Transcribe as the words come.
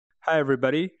Hi,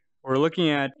 everybody. We're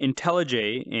looking at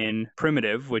IntelliJ in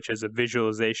primitive, which is a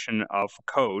visualization of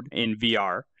code in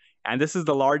VR. And this is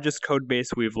the largest code base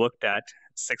we've looked at,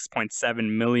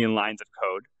 6.7 million lines of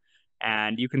code.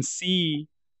 And you can see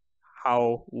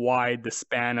how wide the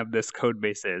span of this code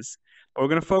base is. But we're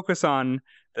going to focus on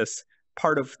this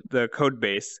part of the code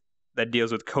base that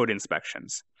deals with code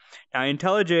inspections. Now,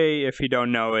 IntelliJ, if you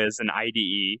don't know, is an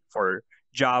IDE for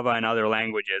Java and other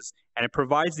languages, and it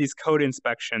provides these code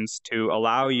inspections to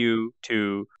allow you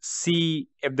to see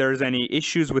if there's any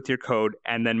issues with your code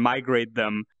and then migrate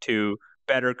them to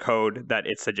better code that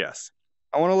it suggests.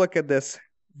 I want to look at this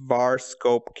var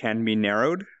scope can be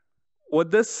narrowed.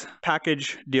 What this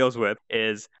package deals with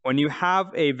is when you have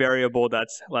a variable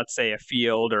that's, let's say, a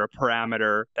field or a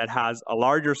parameter that has a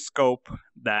larger scope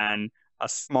than a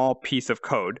small piece of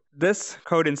code, this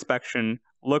code inspection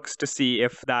looks to see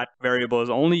if that variable is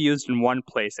only used in one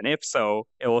place, and if so,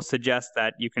 it will suggest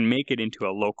that you can make it into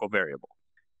a local variable.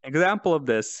 An example of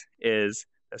this is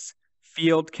this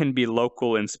field can be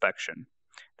local inspection.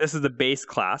 This is the base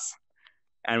class,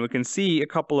 and we can see a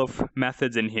couple of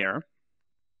methods in here.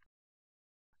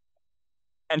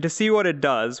 And to see what it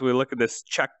does, we look at this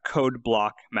check code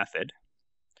block method,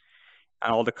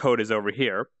 and all the code is over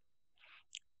here.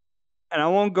 And I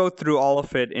won't go through all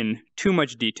of it in too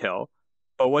much detail,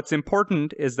 but what's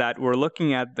important is that we're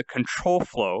looking at the control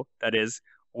flow, that is,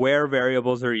 where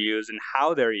variables are used and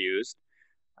how they're used.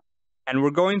 And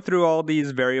we're going through all these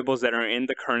variables that are in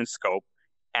the current scope.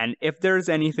 And if there's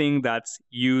anything that's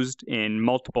used in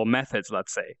multiple methods,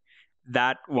 let's say,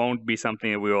 that won't be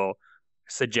something that we will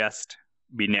suggest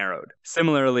be narrowed.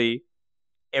 Similarly,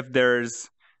 if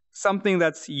there's something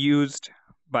that's used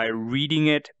by reading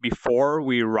it before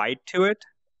we write to it,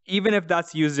 even if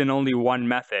that's used in only one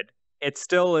method, it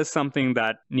still is something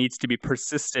that needs to be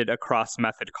persisted across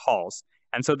method calls.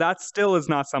 And so that still is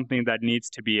not something that needs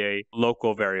to be a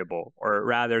local variable, or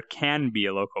rather can be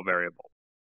a local variable.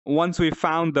 Once we've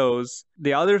found those,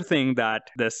 the other thing that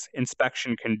this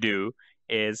inspection can do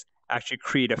is actually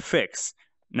create a fix.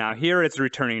 Now here it's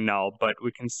returning null, but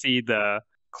we can see the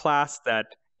class that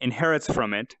inherits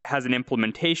from it has an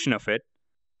implementation of it,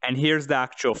 and here's the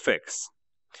actual fix.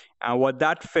 And what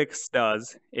that fix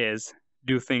does is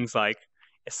do things like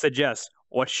suggest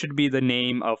what should be the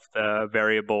name of the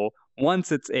variable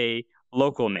once it's a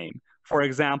local name. For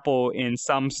example, in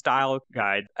some style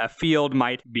guide, a field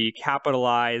might be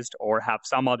capitalized or have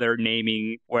some other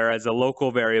naming, whereas a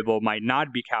local variable might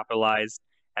not be capitalized.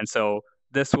 And so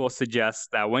this will suggest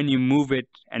that when you move it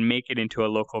and make it into a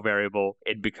local variable,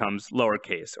 it becomes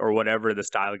lowercase or whatever the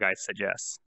style guide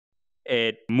suggests.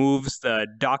 It moves the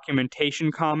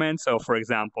documentation comments. So for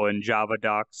example, in Java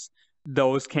docs,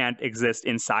 those can't exist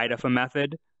inside of a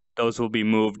method. Those will be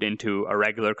moved into a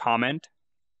regular comment.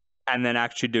 And then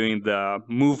actually doing the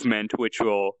movement, which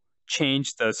will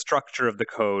change the structure of the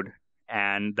code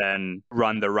and then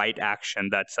run the write action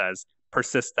that says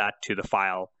persist that to the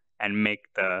file and make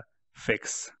the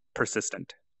fix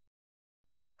persistent.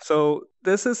 So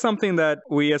this is something that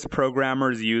we as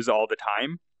programmers use all the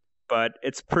time, but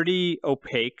it's pretty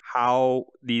opaque how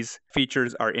these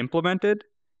features are implemented.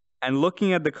 And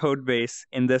looking at the code base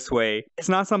in this way, it's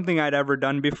not something I'd ever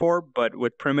done before, but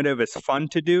with primitive, it's fun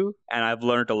to do. And I've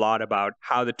learned a lot about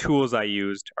how the tools I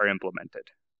used are implemented.